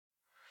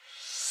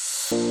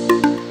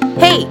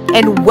Hey,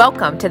 and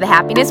welcome to the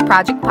Happiness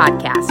Project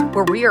podcast,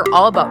 where we are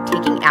all about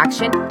taking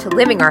action to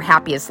living our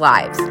happiest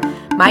lives.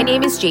 My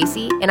name is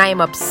JC, and I am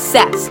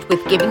obsessed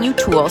with giving you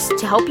tools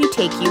to help you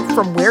take you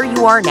from where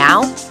you are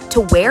now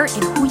to where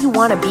and who you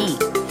want to be.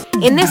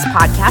 In this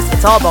podcast,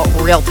 it's all about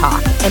real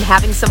talk and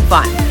having some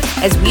fun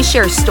as we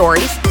share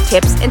stories,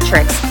 tips, and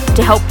tricks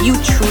to help you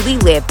truly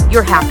live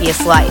your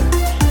happiest life.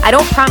 I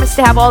don't promise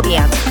to have all the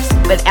answers,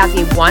 but as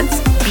a once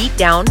beat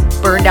down,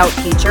 burned out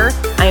teacher,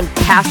 I am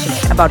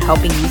passionate about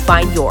helping you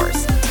find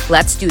yours.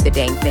 Let's do the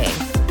dang thing.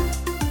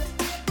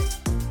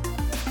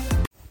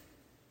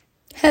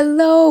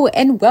 Hello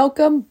and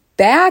welcome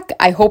back.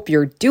 I hope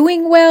you're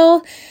doing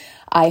well.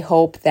 I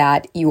hope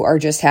that you are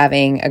just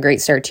having a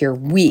great start to your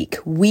week.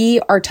 We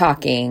are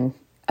talking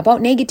about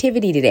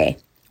negativity today.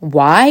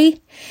 Why?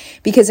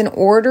 Because in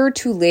order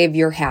to live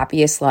your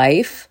happiest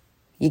life,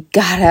 you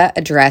gotta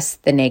address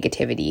the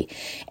negativity.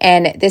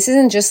 And this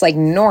isn't just like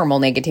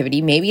normal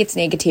negativity. Maybe it's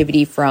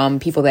negativity from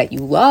people that you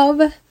love.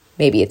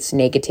 Maybe it's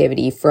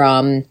negativity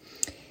from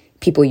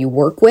people you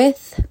work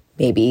with.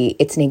 Maybe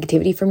it's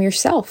negativity from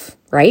yourself,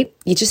 right?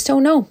 You just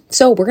don't know.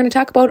 So we're going to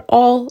talk about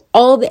all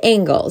the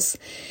angles.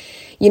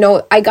 You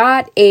know, I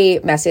got a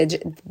message,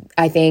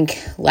 I think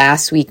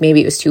last week,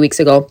 maybe it was 2 weeks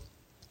ago,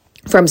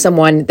 from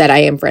someone that I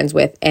am friends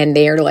with. And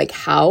they are like,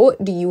 how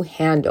do you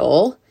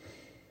handle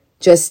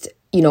just,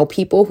 you know,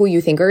 people who you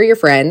think are your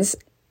friends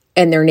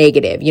and they're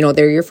negative? You know,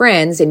 they're your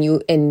friends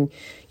and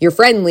you're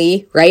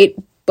friendly, right?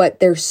 But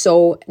they're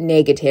so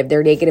negative.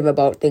 They're negative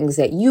about things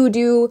that you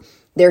do.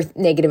 They're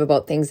negative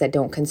about things that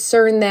don't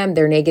concern them.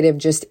 They're negative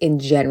just in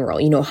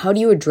general. You know, how do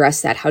you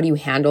address that? How do you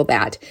handle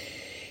that?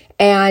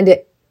 And,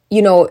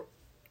 you know,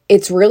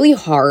 it's really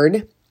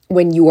hard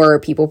when you are a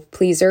people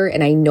pleaser.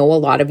 And I know a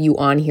lot of you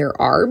on here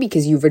are,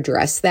 because you've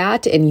addressed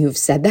that and you've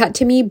said that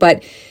to me.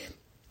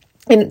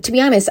 And to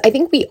be honest, I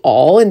think we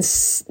all, and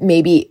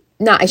maybe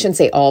not, I shouldn't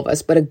say all of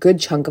us, but a good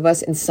chunk of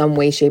us in some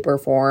way, shape, or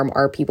form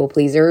are people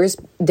pleasers,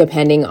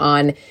 depending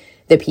on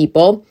the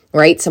people,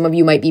 right? Some of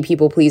you might be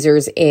people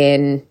pleasers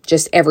in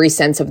just every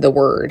sense of the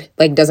word.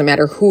 Like, doesn't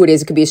matter who it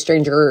is. It could be a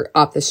stranger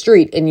off the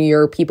street and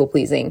you're people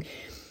pleasing.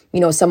 You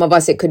know, some of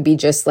us, it could be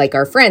just like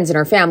our friends and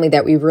our family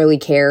that we really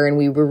care and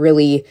we were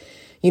really,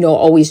 you know,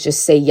 always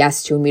just say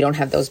yes to, and we don't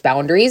have those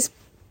boundaries.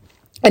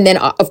 And then,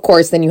 of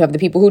course, then you have the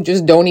people who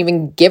just don't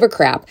even give a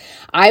crap.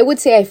 I would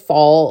say I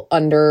fall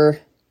under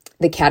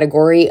the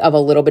category of a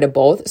little bit of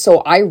both.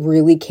 So I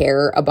really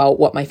care about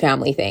what my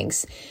family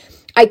thinks.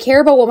 I care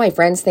about what my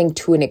friends think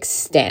to an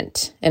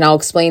extent. And I'll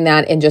explain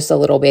that in just a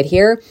little bit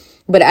here.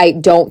 But I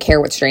don't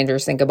care what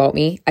strangers think about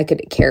me. I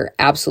could care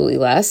absolutely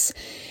less.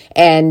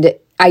 And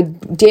I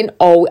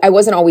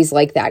wasn't always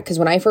like that, because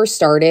when I first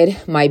started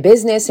my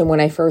business and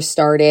when I first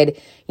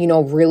started, you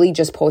know, really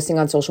just posting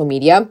on social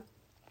media,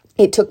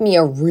 it took me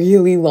a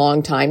really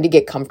long time to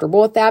get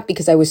comfortable with that,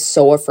 because I was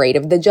so afraid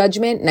of the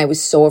judgment and I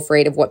was so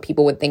afraid of what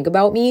people would think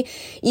about me.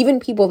 Even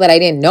people that I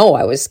didn't know,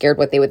 I was scared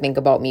what they would think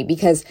about me,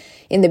 because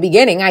in the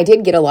beginning, I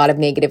did get a lot of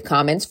negative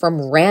comments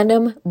from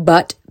random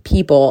but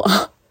people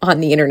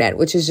on the internet,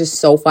 which is just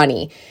so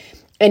funny.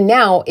 And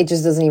now it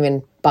just doesn't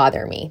even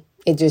bother me.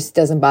 It just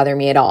doesn't bother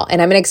me at all.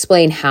 And I'm going to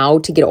explain how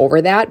to get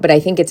over that. But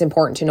I think it's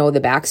important to know the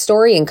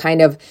backstory and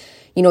kind of,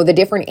 you know, the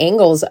different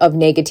angles of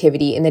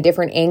negativity and the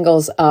different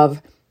angles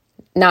of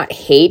not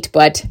hate,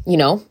 but, you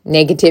know,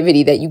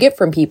 negativity that you get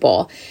from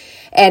people.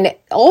 And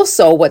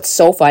also what's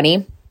so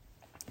funny,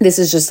 this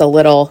is just a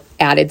little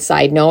added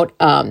side note.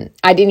 Long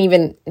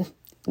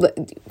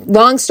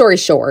story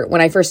short, when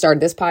I first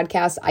started this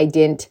podcast, I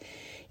didn't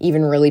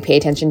even really pay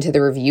attention to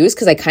the reviews,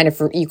 because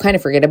you kind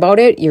of forget about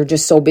it. You're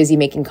just so busy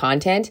making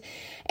content.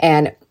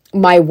 And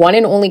my one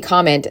and only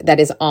comment that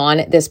is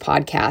on this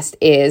podcast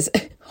is,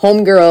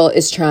 homegirl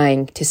is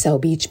trying to sell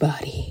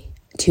Beachbody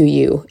to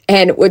you.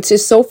 And what's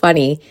just so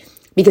funny,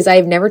 because I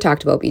have never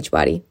talked about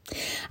Beachbody.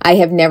 I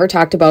have never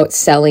talked about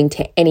selling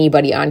to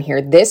anybody on here.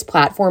 This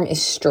platform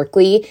is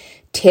strictly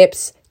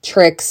tips,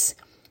 tricks,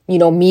 you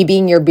know, me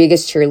being your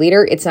biggest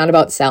cheerleader. It's not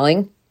about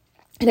selling.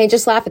 And I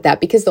just laugh at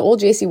that, because the old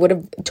JC would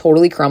have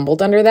totally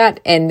crumbled under that.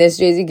 And this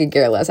JC could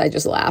care less. I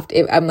just laughed.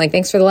 I'm like,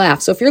 thanks for the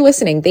laugh. So if you're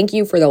listening, thank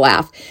you for the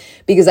laugh,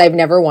 because I've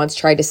never once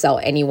tried to sell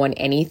anyone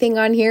anything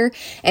on here.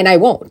 And I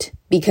won't,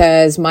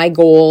 because my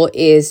goal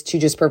is to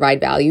just provide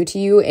value to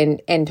you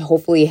and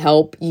hopefully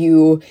help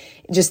you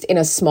just in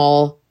a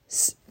small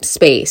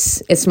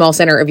space, a small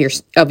center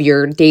of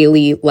your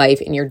daily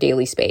life, in your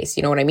daily space.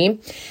 You know what I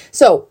mean?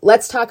 So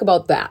let's talk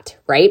about that,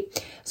 right?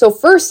 So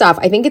first off,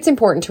 I think it's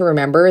important to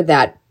remember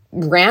that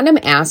random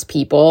ass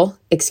people,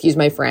 excuse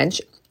my French,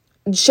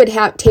 should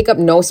take up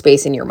no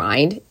space in your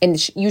mind,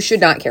 and you should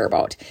not care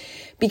about.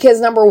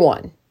 Because number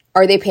one,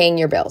 are they paying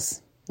your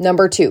bills?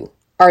 Number two,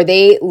 are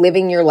they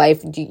living your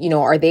life? You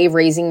know, are they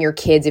raising your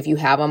kids if you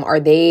have them? Are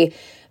they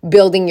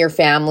building your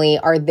family?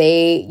 Are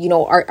they, you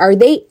know, are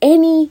they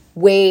any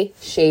way,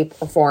 shape,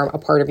 or form a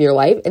part of your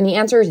life? And the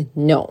answer is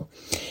no.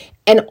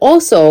 And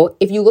also,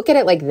 if you look at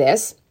it like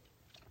this,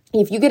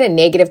 if you get a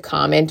negative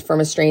comment from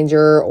a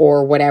stranger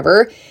or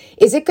whatever,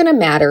 is it going to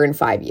matter in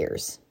 5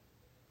 years?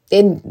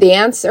 And the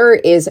answer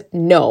is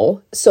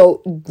no.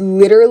 So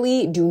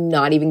literally do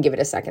not even give it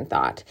a second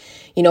thought.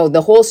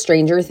 The whole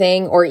stranger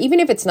thing, or even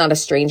if it's not a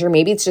stranger,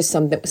 maybe it's just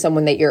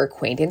someone that you're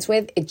acquaintance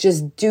with, it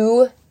just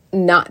do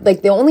not,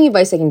 like the only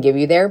advice I can give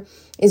you there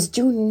is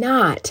do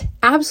not,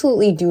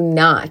 absolutely do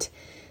not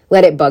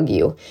let it bug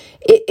you.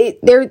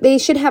 They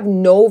should have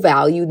no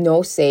value,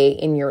 no say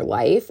in your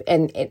life.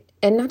 And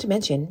not to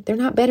mention, they're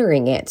not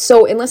bettering it.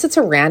 So unless it's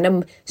a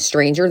random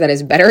stranger that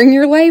is bettering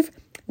your life,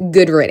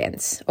 good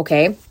riddance,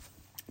 okay?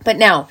 But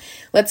now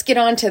let's get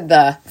on to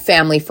the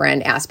family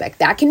friend aspect.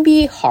 That can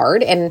be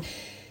hard. And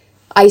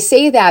I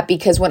say that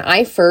because when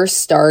I first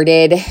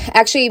started,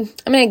 actually,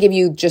 I'm going to give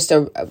you just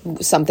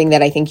something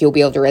that I think you'll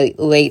be able to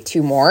relate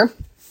to more.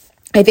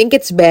 I think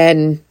it's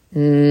been,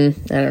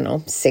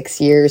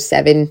 6 years,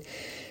 7.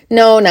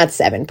 No, not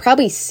 7,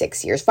 probably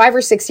 6 years, 5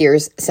 or 6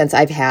 years since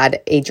I've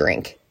had a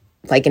drink,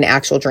 like an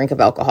actual drink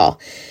of alcohol.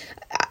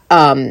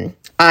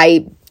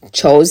 I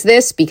chose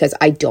this because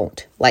I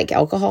don't like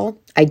alcohol.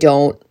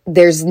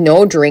 There's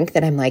no drink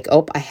that I'm like,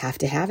 oh, I have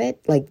to have it.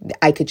 Like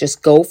I could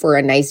just go for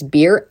a nice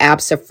beer.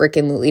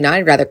 Abso-freaking-lutely not.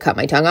 I'd rather cut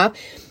my tongue off.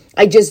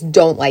 I just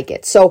don't like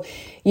it. So,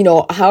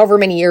 however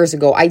many years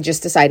ago, I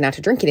just decided not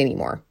to drink it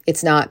anymore.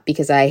 It's not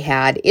because I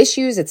had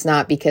issues. It's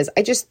not because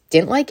I just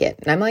didn't like it.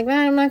 And I'm like,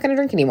 I'm not going to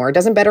drink anymore. It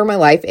doesn't better my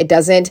life.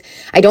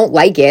 I don't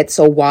like it.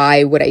 So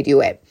why would I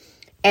do it?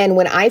 And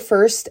when I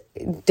first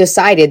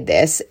decided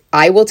this,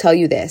 I will tell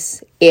you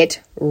this, it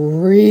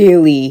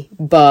really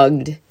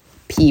bugged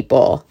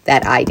people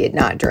that I did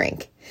not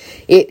drink.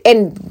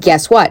 And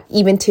guess what?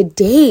 Even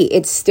today,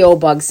 it still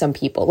bugs some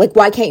people. Like,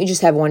 why can't you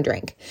just have one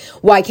drink?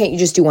 Why can't you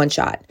just do one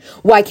shot?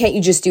 Why can't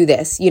you just do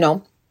this?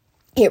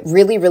 It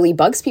really, really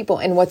bugs people.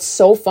 And what's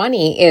so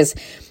funny is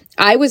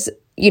I was,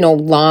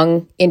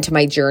 long into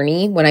my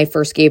journey when I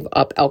first gave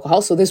up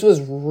alcohol. So this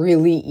was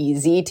really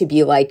easy to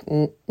be like,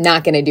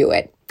 not going to do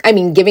it. I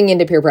mean, giving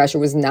into peer pressure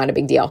was not a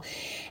big deal.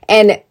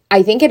 And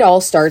I think it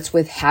all starts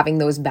with having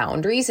those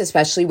boundaries,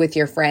 especially with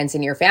your friends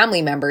and your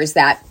family members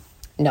that,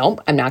 no,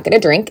 I'm not going to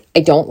drink. I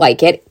don't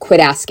like it.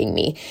 Quit asking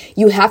me.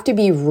 You have to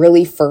be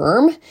really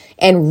firm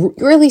and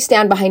really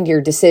stand behind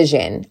your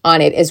decision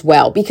on it as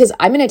well. Because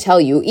I'm going to tell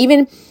you,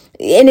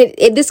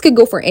 this could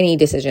go for any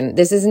decision.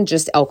 This isn't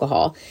just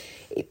alcohol.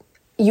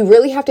 You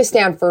really have to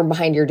stand firm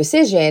behind your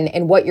decision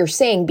and what you're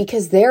saying,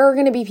 because there are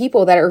going to be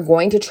people that are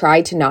going to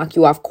try to knock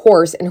you off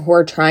course and who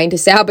are trying to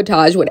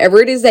sabotage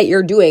whatever it is that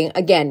you're doing.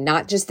 Again,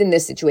 not just in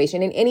this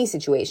situation, in any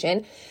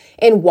situation.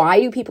 And why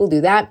do people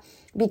do that?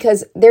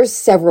 Because there's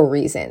several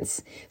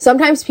reasons.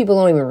 Sometimes people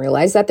don't even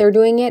realize that they're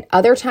doing it.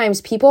 Other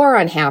times people are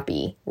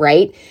unhappy,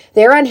 right?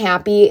 They're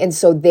unhappy. And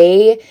so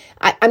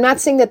I'm not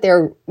saying that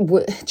they're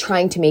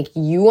trying to make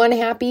you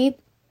unhappy,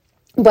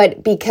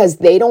 but because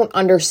they don't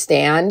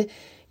understand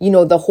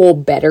the whole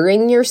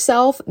bettering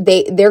yourself,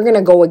 they're going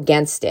to go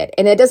against it.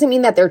 And it doesn't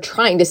mean that they're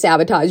trying to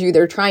sabotage you.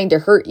 They're trying to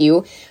hurt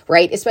you,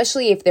 right?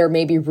 Especially if they're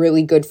maybe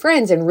really good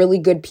friends and really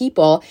good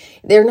people.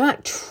 They're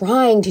not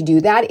trying to do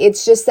that.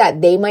 It's just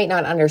that they might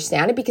not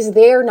understand it because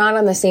they are not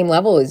on the same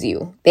level as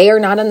you. They are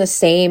not on the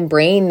same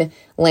brain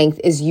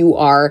length as you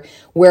are,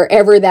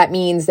 wherever that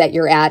means that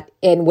you're at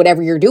in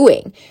whatever you're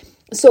doing.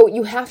 So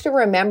you have to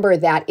remember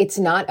that it's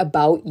not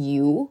about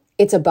you.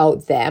 It's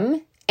about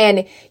them.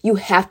 And you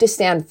have to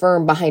stand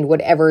firm behind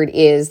whatever it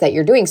is that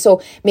you're doing.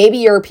 So maybe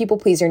you're a people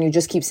pleaser and you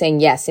just keep saying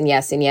yes and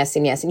yes and yes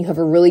and yes. And you have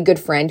a really good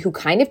friend who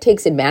kind of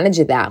takes advantage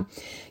of that.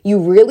 You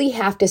really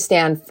have to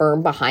stand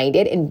firm behind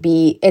it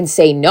and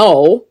say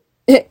no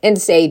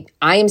and say,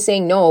 I am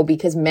saying no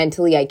because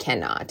mentally I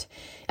cannot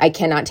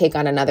take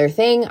on another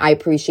thing. I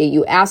appreciate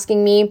you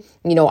asking me.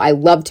 I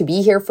love to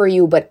be here for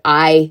you, but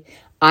I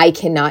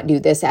cannot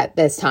do this at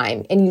this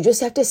time. And you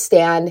just have to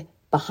stand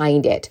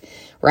behind it,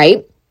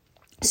 right?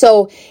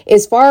 So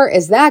as far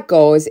as that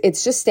goes,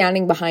 it's just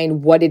standing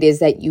behind what it is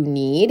that you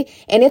need.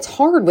 And it's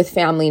hard with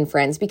family and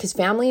friends because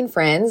family and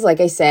friends, like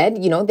I said,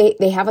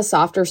 they have a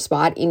softer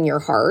spot in your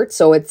heart.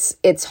 So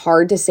it's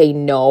hard to say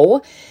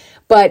no.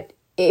 But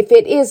if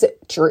it is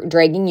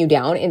dragging you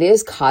down, it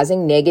is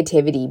causing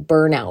negativity,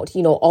 burnout,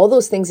 all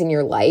those things in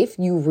your life,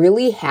 you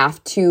really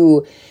have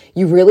to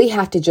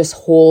just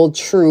hold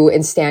true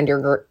and stand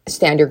your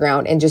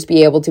ground and just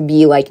be able to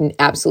be like,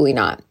 absolutely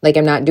not. Like,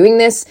 I'm not doing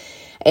this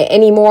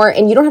anymore.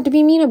 And you don't have to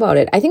be mean about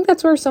it. I think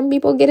that's where some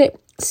people get it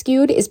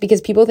skewed, is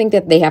because people think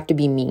that they have to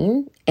be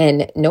mean,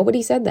 and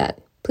nobody said that.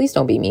 Please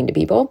don't be mean to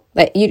people.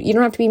 But you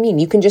don't have to be mean.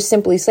 You can just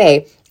simply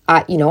say,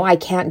 I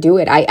can't do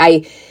it.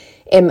 I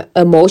am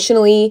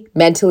emotionally,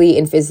 mentally,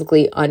 and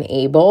physically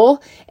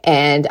unable.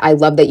 And I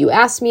love that you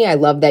asked me. I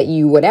love that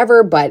you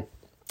whatever, but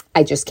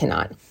I just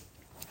cannot.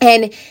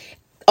 And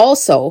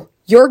also,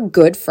 your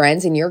good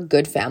friends and your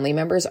good family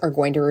members are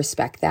going to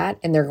respect that,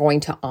 and they're going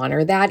to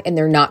honor that, and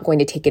they're not going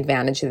to take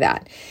advantage of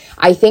that.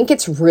 I think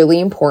it's really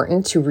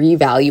important to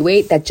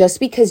reevaluate that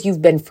just because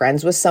you've been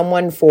friends with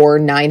someone for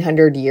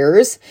 900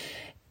 years,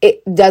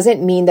 it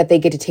doesn't mean that they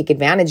get to take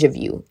advantage of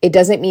you. It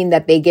doesn't mean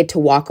that they get to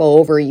walk all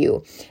over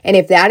you. And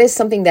if that is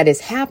something that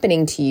is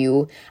happening to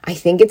you, I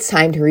think it's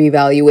time to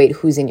reevaluate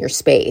who's in your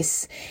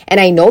space. And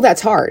I know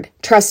that's hard.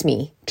 Trust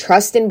me,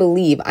 trust and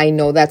believe. I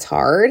know that's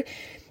hard,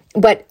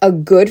 but a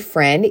good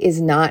friend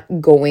is not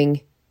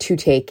going to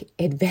take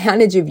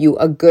advantage of you.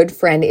 A good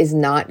friend is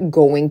not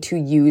going to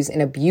use and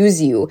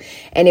abuse you.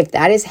 And if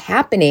that is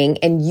happening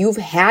and you've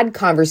had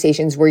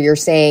conversations where you're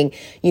saying,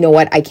 you know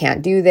what, I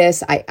can't do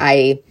this,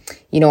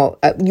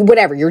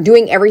 whatever, you're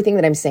doing everything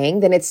that I'm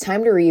saying, then it's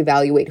time to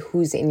reevaluate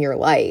who's in your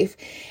life.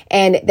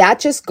 And that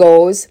just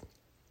goes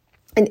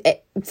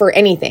for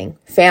anything,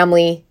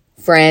 family,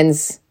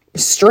 friends,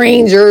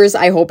 strangers.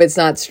 I hope it's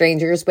not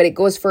strangers, but it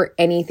goes for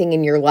anything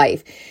in your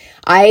life.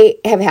 I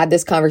have had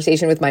this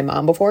conversation with my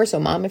mom before. So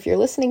mom, if you're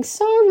listening,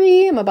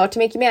 sorry, I'm about to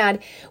make you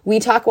mad.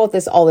 We talk about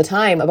this all the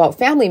time about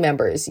family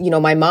members.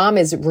 My mom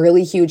is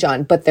really huge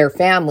on, but they're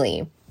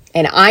family.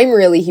 And I'm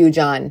really huge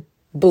on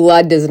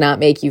blood does not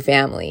make you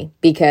family,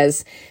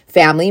 because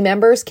family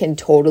members can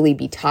totally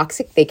be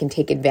toxic. They can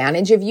take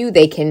advantage of you.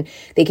 They can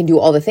do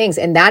all the things.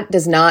 And that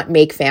does not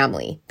make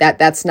family.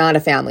 That's not a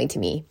family to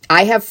me.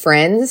 I have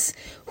friends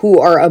who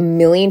are a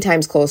million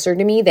times closer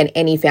to me than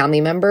any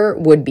family member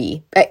would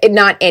be.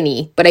 Not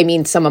any, but I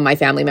mean some of my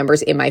family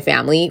members in my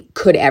family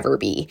could ever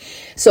be.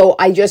 So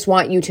I just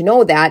want you to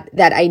know that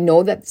I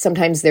know that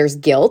sometimes there's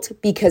guilt,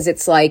 because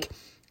it's like,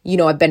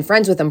 I've been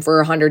friends with them for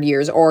 100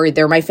 years, or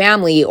they're my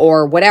family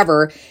or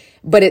whatever.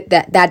 But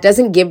that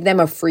doesn't give them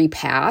a free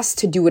pass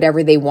to do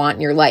whatever they want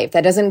in your life.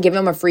 That doesn't give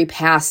them a free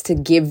pass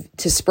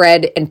to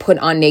spread and put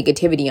on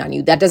negativity on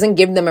you. That doesn't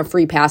give them a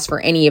free pass for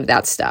any of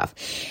that stuff.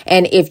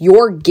 And if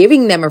you're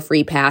giving them a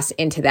free pass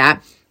into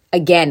that,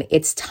 again,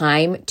 it's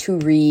time to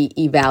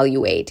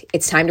reevaluate.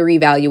 It's time to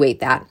reevaluate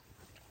that.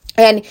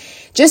 And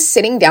just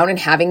sitting down and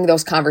having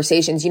those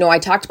conversations. I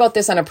talked about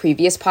this on a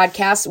previous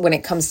podcast when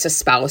it comes to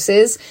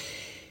spouses.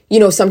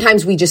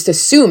 Sometimes we just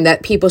assume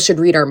that people should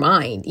read our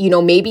mind.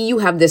 Maybe you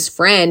have this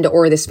friend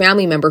or this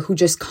family member who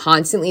just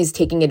constantly is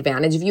taking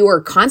advantage of you,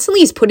 or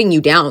constantly is putting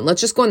you down.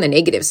 Let's just go on the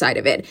negative side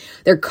of it.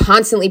 They're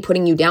constantly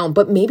putting you down,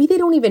 but maybe they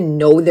don't even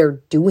know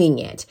they're doing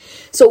it.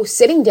 So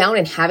sitting down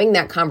and having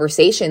that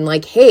conversation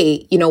like,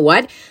 hey, you know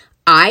what?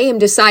 I am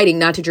deciding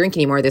not to drink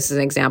anymore. This is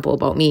an example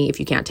about me, if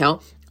you can't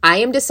tell. I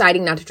am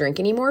deciding not to drink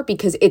anymore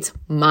because it's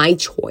my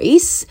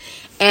choice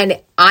and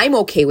I'm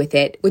okay with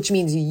it, which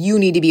means you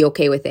need to be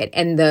okay with it.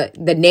 And the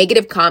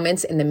negative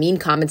comments and the mean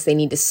comments, they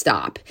need to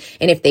stop.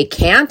 And if they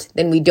can't,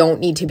 then we don't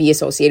need to be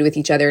associated with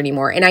each other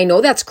anymore. And I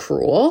know that's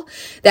cruel.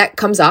 That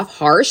comes off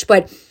harsh,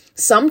 but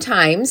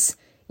sometimes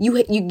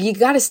you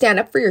got to stand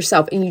up for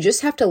yourself, and you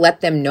just have to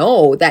let them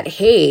know that,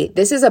 hey,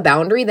 this is a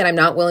boundary that I'm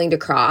not willing to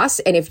cross.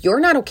 And if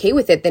you're not okay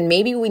with it, then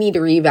maybe we need to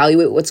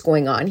reevaluate what's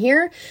going on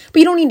here. But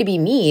you don't need to be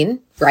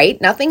mean, right?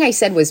 Nothing I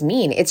said was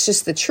mean. It's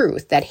just the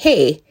truth that,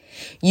 hey,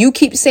 you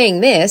keep saying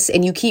this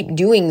and you keep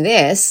doing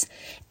this,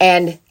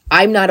 and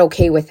I'm not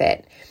okay with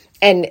it.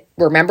 And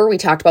remember, we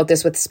talked about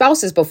this with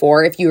spouses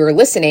before. If you were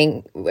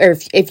listening, or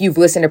if you've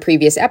listened to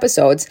previous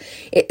episodes,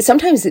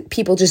 sometimes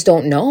people just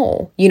don't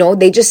know.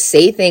 They just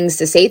say things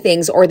to say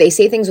things, or they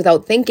say things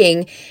without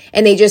thinking,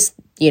 and they just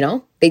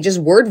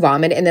word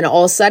vomit. And then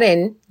all of a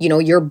sudden,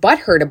 you're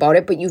butthurt about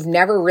it, but you've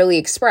never really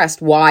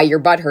expressed why you're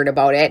butthurt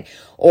about it,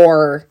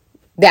 or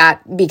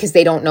that because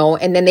they don't know.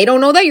 And then they don't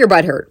know that you're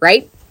butthurt,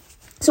 right?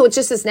 So it's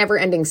just this never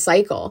ending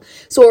cycle.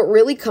 So it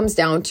really comes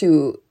down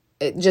to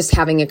just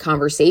having a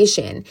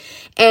conversation.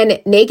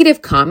 And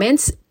negative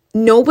comments,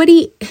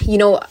 nobody,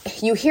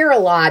 you hear a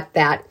lot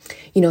that,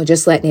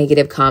 just let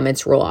negative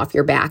comments roll off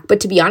your back.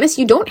 But to be honest,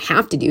 you don't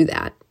have to do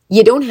that.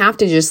 You don't have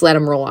to just let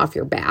them roll off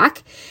your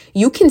back.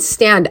 You can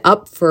stand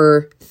up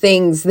for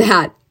things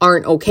that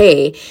aren't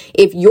okay.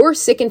 If you're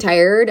sick and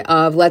tired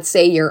of, let's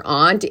say your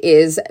aunt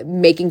is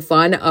making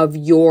fun of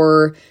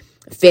your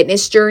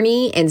fitness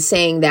journey and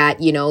saying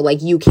that,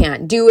 you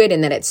can't do it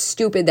and that it's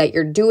stupid that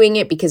you're doing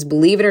it, because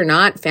believe it or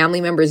not,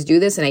 family members do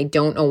this and I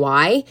don't know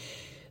why.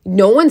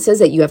 No one says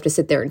that you have to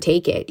sit there and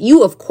take it.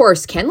 You, of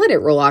course, can let it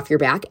roll off your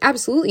back.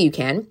 Absolutely you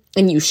can.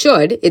 And you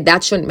should.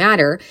 That shouldn't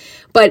matter.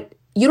 But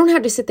you don't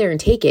have to sit there and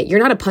take it. You're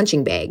not a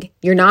punching bag.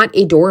 You're not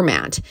a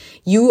doormat.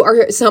 You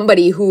are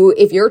somebody who,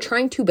 if you're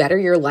trying to better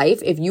your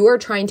life, if you are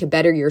trying to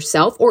better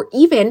yourself, or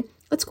even,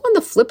 let's go on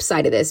the flip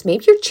side of this.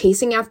 Maybe you're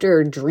chasing after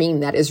a dream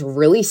that is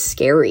really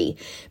scary.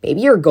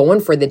 Maybe you're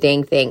going for the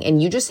dang thing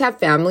and you just have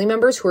family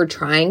members who are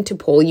trying to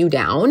pull you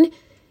down.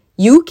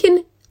 You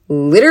can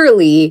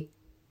literally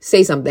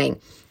say something.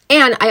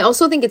 And I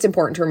also think it's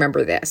important to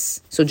remember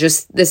this. So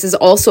this is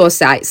also a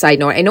side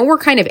note. I know we're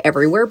kind of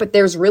everywhere, but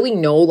there's really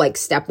no like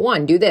step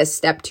 1, do this,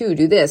 step 2,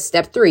 do this,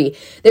 step 3.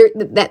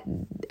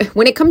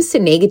 When it comes to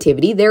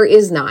negativity, there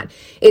is not.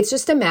 It's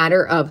just a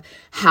matter of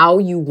how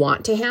you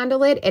want to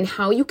handle it and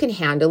how you can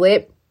handle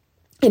it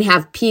and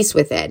have peace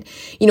with it.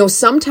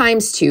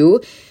 Sometimes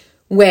too,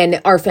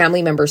 when our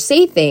family members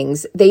say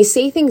things, they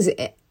say things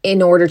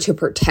in order to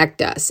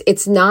protect us.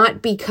 It's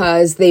not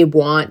because they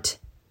want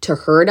to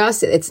hurt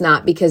us. It's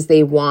not because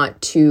they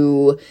want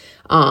to,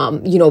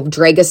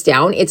 drag us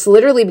down. It's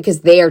literally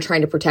because they are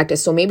trying to protect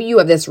us. So maybe you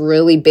have this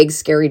really big,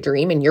 scary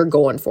dream and you're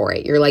going for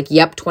it. You're like,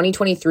 yep,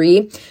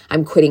 2023,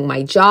 I'm quitting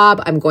my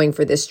job. I'm going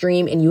for this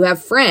dream. And you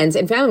have friends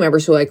and family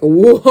members who are like,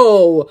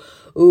 whoa.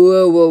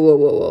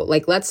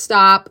 Like, let's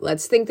stop.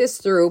 Let's think this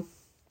through.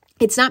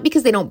 It's not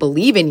because they don't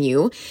believe in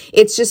you.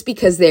 It's just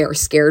because they are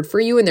scared for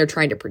you and they're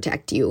trying to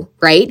protect you,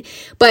 right?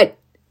 But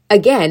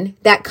again,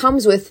 that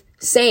comes with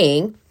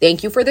saying,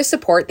 thank you for the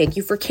support. Thank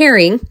you for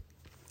caring,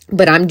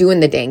 but I'm doing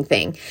the dang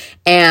thing.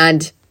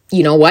 And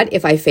you know what?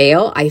 If I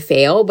fail, I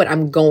fail, but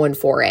I'm going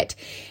for it.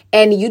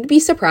 And you'd be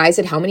surprised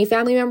at how many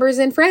family members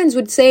and friends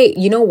would say,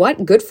 you know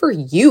what? Good for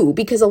you.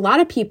 Because a lot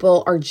of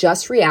people are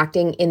just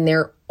reacting in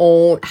their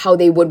own, how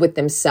they would with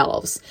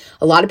themselves.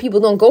 A lot of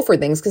people don't go for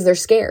things because they're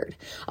scared.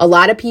 A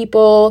lot of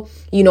people,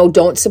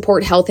 don't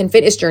support health and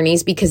fitness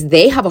journeys because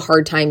they have a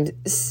hard time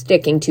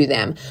sticking to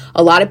them.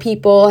 A lot of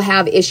people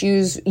have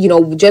issues,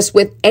 just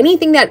with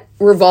anything that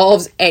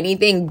revolves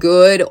anything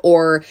good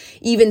or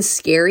even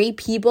scary.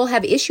 People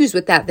have issues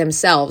with that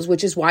themselves,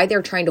 which is why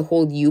they're trying to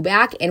hold you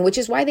back and which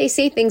is why they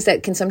say things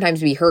that can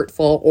sometimes be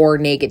hurtful or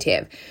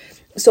negative.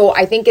 So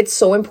I think it's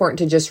so important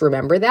to just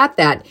remember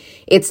that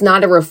it's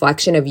not a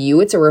reflection of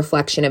you, it's a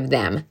reflection of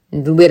them,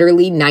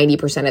 literally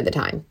 90% of the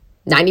time.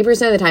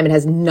 90% of the time, it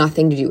has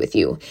nothing to do with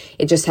you.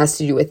 It just has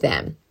to do with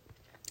them.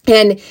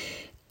 And,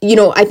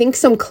 I think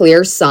some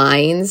clear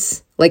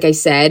signs, like I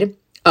said,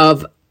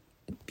 of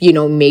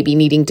maybe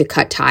needing to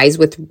cut ties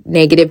with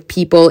negative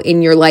people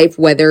in your life,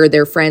 whether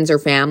they're friends or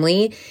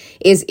family,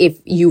 is if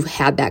you've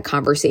had that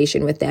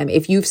conversation with them.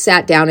 If you've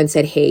sat down and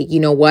said, hey, you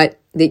know what,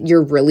 that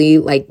you're really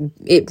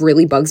it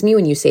really bugs me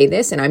when you say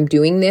this, and I'm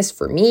doing this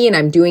for me, and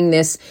I'm doing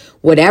this,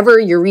 whatever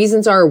your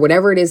reasons are, or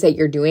whatever it is that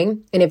you're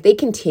doing. And if they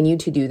continue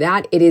to do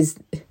that, it is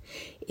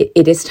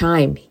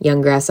time,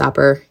 young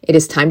grasshopper. It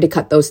is time to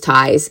cut those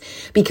ties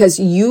because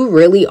you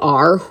really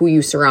are who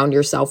you surround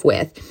yourself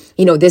with.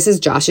 This is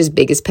Josh's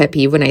biggest pet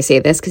peeve when I say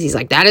this because he's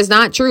like, that is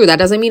not true. That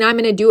doesn't mean I'm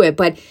going to do it.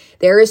 But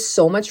there is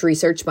so much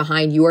research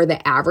behind you are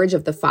the average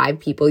of the 5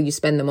 people you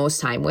spend the most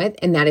time with.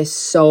 And that is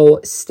so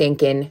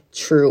stinking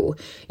true.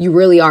 You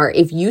really are.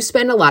 If you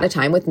spend a lot of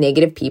time with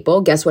negative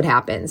people, guess what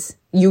happens?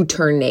 You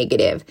turn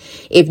negative.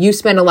 If you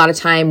spend a lot of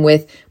time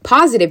with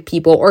positive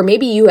people, or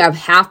maybe you have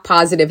half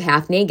positive,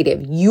 half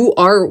negative,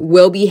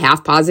 will be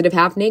half positive,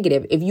 half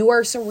negative. If you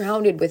are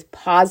surrounded with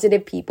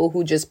positive people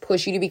who just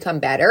push you to become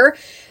better,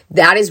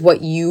 that is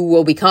what you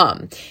will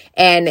become.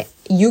 And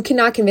you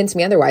cannot convince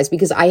me otherwise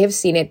because I have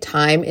seen it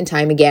time and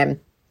time again.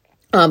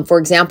 For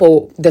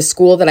example, the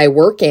school that I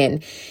work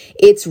in,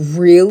 it's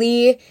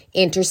really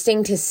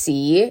interesting to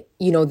see,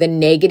 the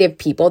negative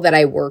people that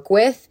I work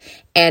with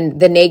and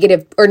the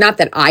negative, or not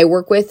that I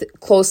work with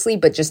closely,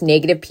 but just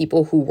negative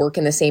people who work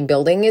in the same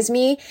building as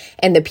me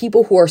and the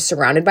people who are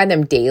surrounded by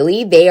them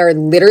daily, they are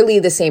literally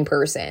the same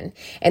person.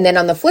 And then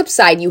on the flip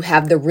side, you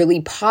have the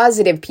really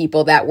positive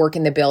people that work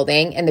in the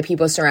building and the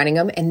people surrounding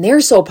them, and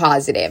they're so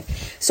positive.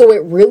 So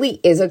it really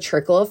is a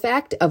trickle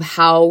effect of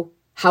how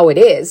it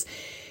is.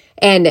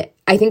 And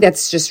I think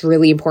that's just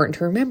really important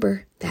to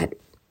remember that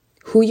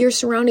who you're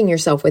surrounding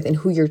yourself with and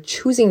who you're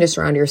choosing to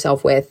surround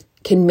yourself with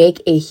can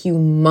make a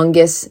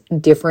humongous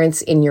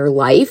difference in your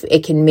life.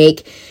 It can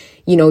make,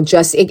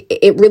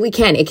 it really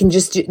can. It can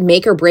just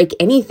make or break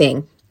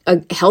anything.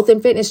 A health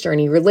and fitness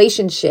journey,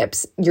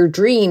 relationships, your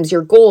dreams,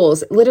 your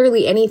goals,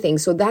 literally anything.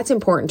 So that's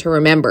important to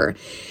remember.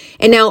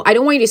 And now I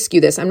don't want you to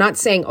skew this. I'm not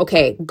saying,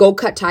 okay, go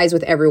cut ties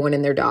with everyone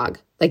and their dog.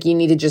 Like you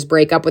need to just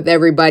break up with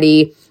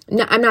everybody.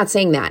 No, I'm not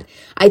saying that.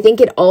 I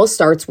think it all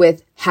starts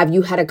with, have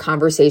you had a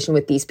conversation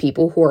with these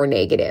people who are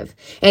negative?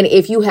 And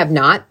if you have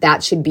not,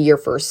 that should be your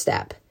first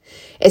step,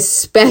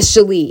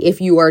 especially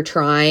if you are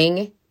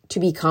trying to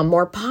become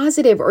more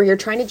positive or you're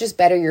trying to just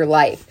better your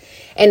life.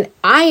 And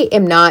I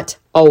am not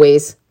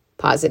always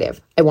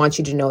positive. I want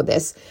you to know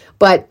this.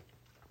 But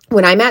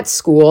when I'm at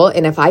school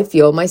and if I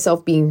feel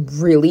myself being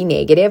really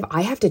negative,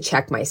 I have to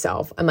check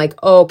myself. I'm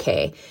like,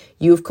 okay,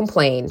 you've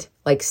complained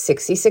like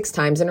 66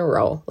 times in a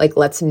row. Like,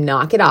 let's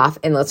knock it off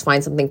and let's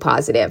find something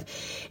positive.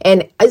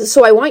 And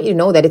so I want you to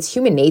know that it's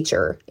human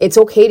nature. It's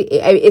okay.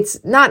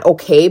 It's not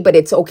okay, but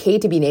it's okay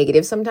to be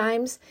negative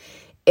sometimes.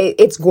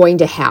 It's going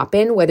to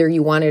happen whether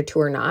you want it to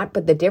or not.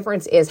 But the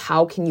difference is,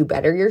 how can you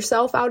better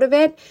yourself out of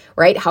it,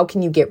 right? How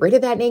can you get rid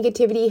of that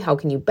negativity? How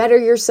can you better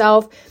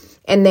yourself?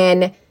 And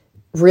then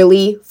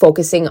really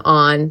focusing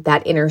on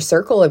that inner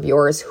circle of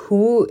yours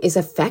who is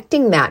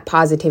affecting that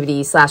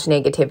positivity /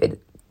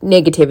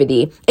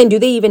 negativity. And do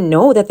they even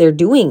know that they're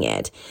doing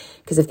it?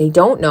 Because if they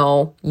don't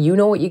know, you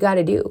know what you got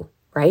to do,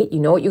 right? You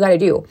know what you got to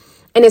do.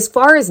 And as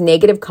far as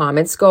negative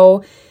comments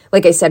go,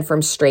 like I said,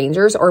 from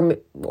strangers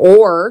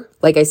or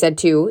like I said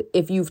too,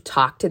 if you've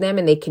talked to them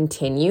and they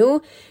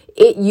continue,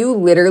 you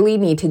literally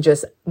need to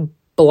just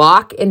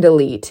block and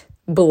delete.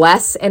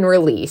 bless and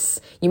release.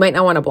 You might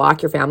not want to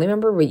block your family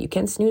member, but you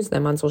can snooze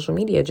them on social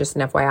media, just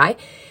an FYI.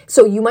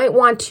 So you might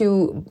want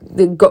to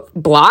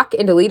block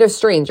and delete a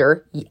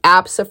stranger,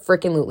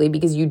 abso-freaking-lutely,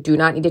 because you do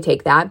not need to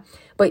take that.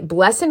 But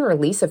bless and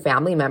release a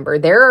family member.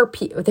 There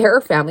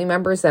are family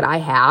members that I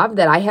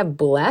have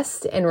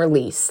blessed and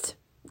released,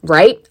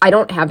 right? I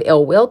don't have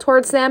ill will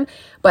towards them,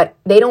 but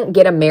they don't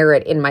get a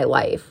merit in my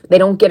life. They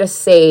don't get a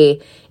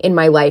say in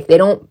my life. They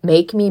don't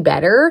make me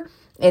better.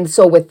 And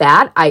so with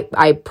that,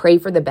 I pray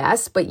for the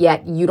best, but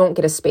yet you don't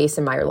get a space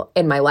in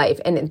my life.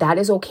 And that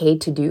is okay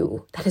to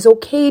do. That is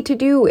okay to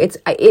do. It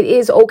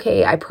is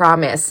okay, I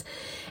promise.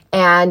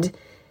 And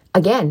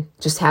again,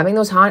 just having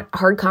those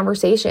hard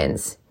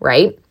conversations,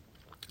 right?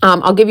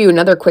 I'll give you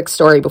another quick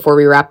story before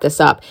we wrap this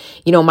up.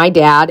 You know, my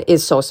dad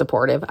is so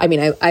supportive. I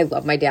mean, I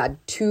love my dad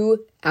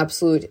to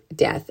absolute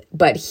death,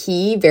 but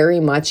he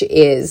very much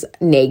is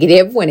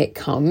negative when it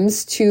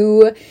comes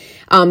to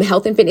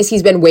health and fitness.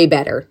 He's been way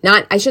better.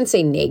 I shouldn't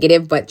say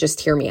negative, but just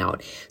hear me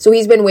out. So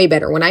he's been way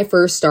better. When I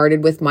first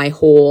started with my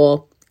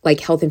whole like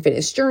health and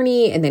fitness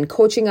journey and then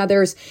coaching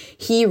others,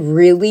 he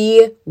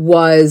really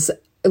was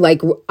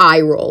like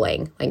eye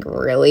rolling, like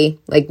really,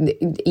 like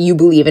you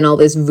believe in all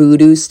this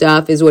voodoo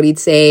stuff is what he'd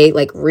say.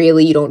 Like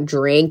really, you don't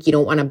drink, you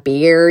don't want a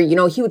beer. You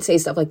know, he would say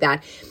stuff like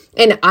that.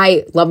 And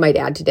I love my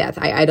dad to death.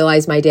 I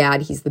idolize my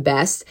dad. He's the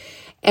best.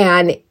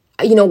 And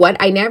you know what?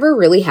 I never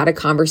really had a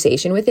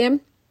conversation with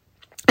him.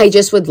 I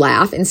just would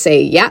laugh and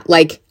say, yeah,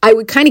 like I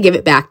would kind of give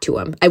it back to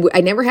him. I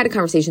never had a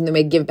conversation with him.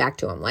 I'd give it back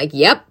to him. Like,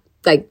 yep.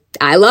 Like,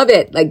 I love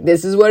it. Like,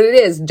 this is what it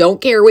is. Don't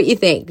care what you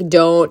think.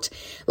 Don't,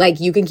 like,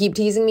 you can keep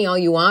teasing me all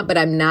you want, but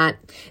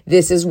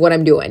this is what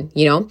I'm doing,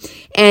 you know?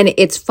 And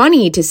it's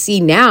funny to see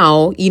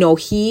now, you know,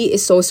 he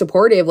is so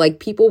supportive. Like,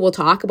 people will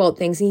talk about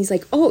things and he's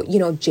like, oh, you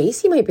know,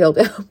 JC might be able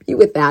to help you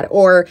with that.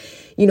 Or,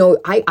 you know,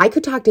 I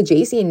could talk to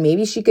JC and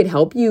maybe she could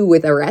help you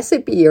with a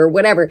recipe or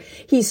whatever.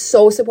 He's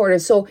so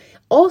supportive. So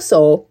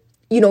also,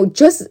 you know,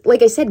 just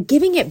like I said,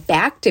 giving it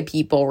back to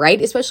people,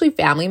 right? Especially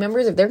family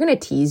members. If they're going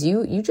to tease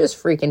you, you just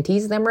freaking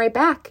tease them right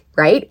back,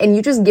 right? And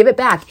you just give it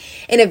back.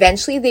 And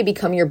eventually they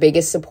become your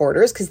biggest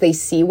supporters because they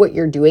see what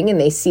you're doing and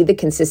they see the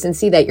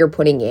consistency that you're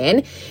putting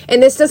in.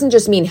 And this doesn't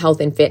just mean health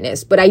and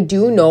fitness, but I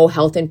do know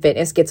health and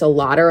fitness gets a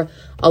lot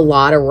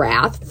of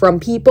wrath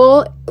from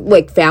people,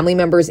 like family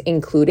members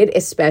included,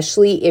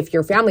 especially if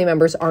your family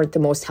members aren't the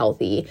most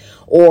healthy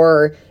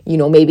or, you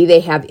know, maybe they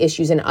have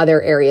issues in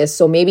other areas.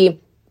 So maybe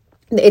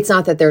it's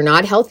not that they're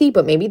not healthy,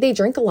 but maybe they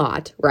drink a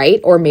lot, right?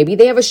 Or maybe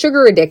they have a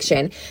sugar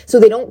addiction. So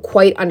they don't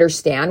quite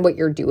understand what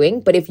you're doing.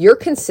 But if you're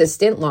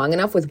consistent long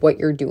enough with what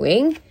you're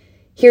doing,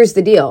 here's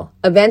the deal.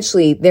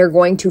 Eventually they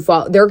might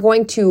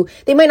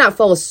not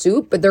follow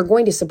suit, but they're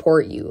going to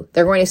support you.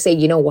 They're going to say,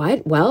 you know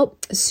what? Well,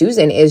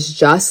 Susan is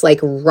just like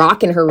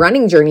rocking her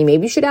running journey.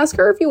 Maybe you should ask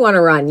her if you want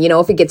to run, you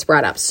know, if it gets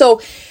brought up. So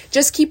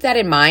just keep that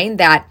in mind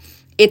that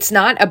it's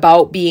not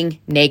about being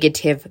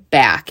negative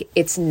back.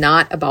 It's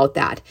not about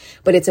that,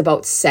 but it's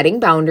about setting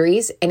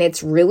boundaries. And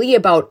it's really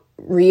about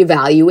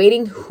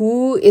reevaluating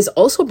who is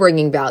also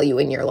bringing value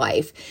in your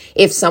life.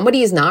 If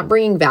somebody is not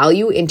bringing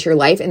value into your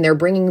life and they're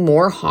bringing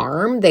more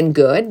harm than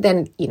good,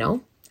 then, you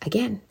know,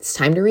 again, it's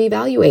time to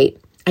reevaluate.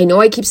 I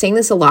know I keep saying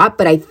this a lot,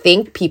 but I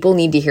think people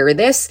need to hear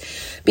this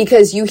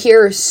because you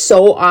hear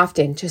so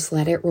often, just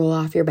let it roll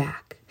off your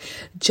back.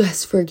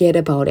 Just forget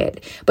about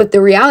it. But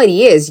the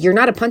reality is you're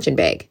not a punching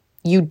bag.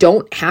 You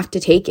don't have to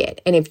take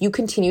it. And if you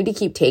continue to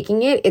keep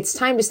taking it, it's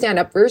time to stand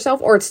up for yourself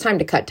or it's time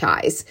to cut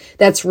ties.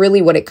 That's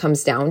really what it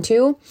comes down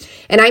to.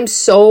 And I'm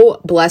so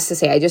blessed to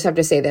say, I just have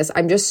to say this,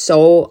 I'm just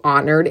so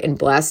honored and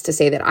blessed to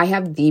say that I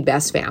have the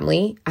best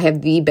family. I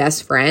have the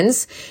best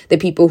friends, the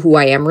people who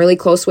I am really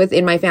close with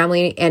in my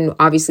family. And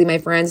obviously my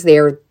friends, they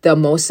are the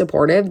most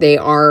supportive. They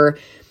are,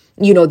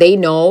 you know, they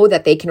know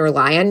that they can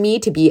rely on me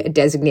to be a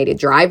designated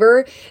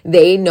driver.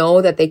 They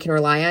know that they can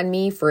rely on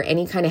me for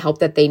any kind of help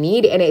that they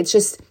need. And it's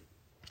just,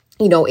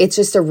 you know, it's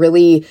just a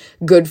really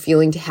good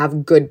feeling to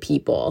have good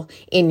people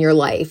in your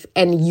life,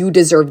 and you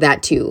deserve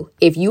that too.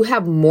 If you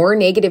have more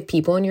negative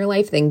people in your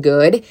life than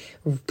good,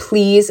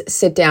 please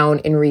sit down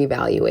and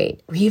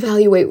reevaluate.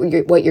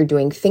 Reevaluate what you're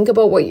doing. Think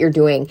about what you're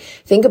doing.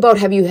 Think about,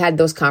 have you had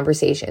those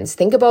conversations?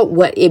 Think about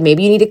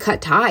maybe you need to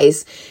cut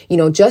ties. You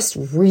know, just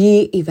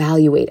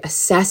reevaluate,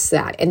 assess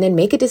that, and then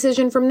make a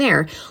decision from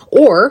there.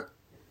 Or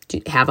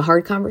have a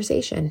hard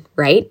conversation,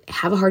 right?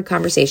 Have a hard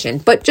conversation.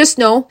 But just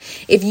know,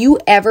 if you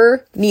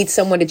ever need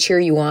someone to cheer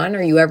you on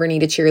or you ever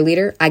need a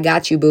cheerleader, I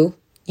got you, boo.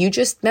 You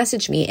just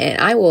message me and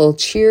I will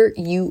cheer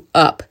you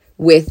up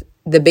with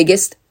the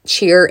biggest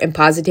cheer and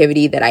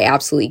positivity that I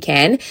absolutely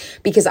can,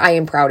 because I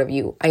am proud of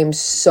you. I am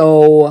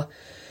so,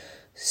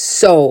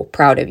 so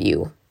proud of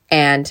you.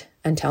 And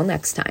until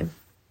next time.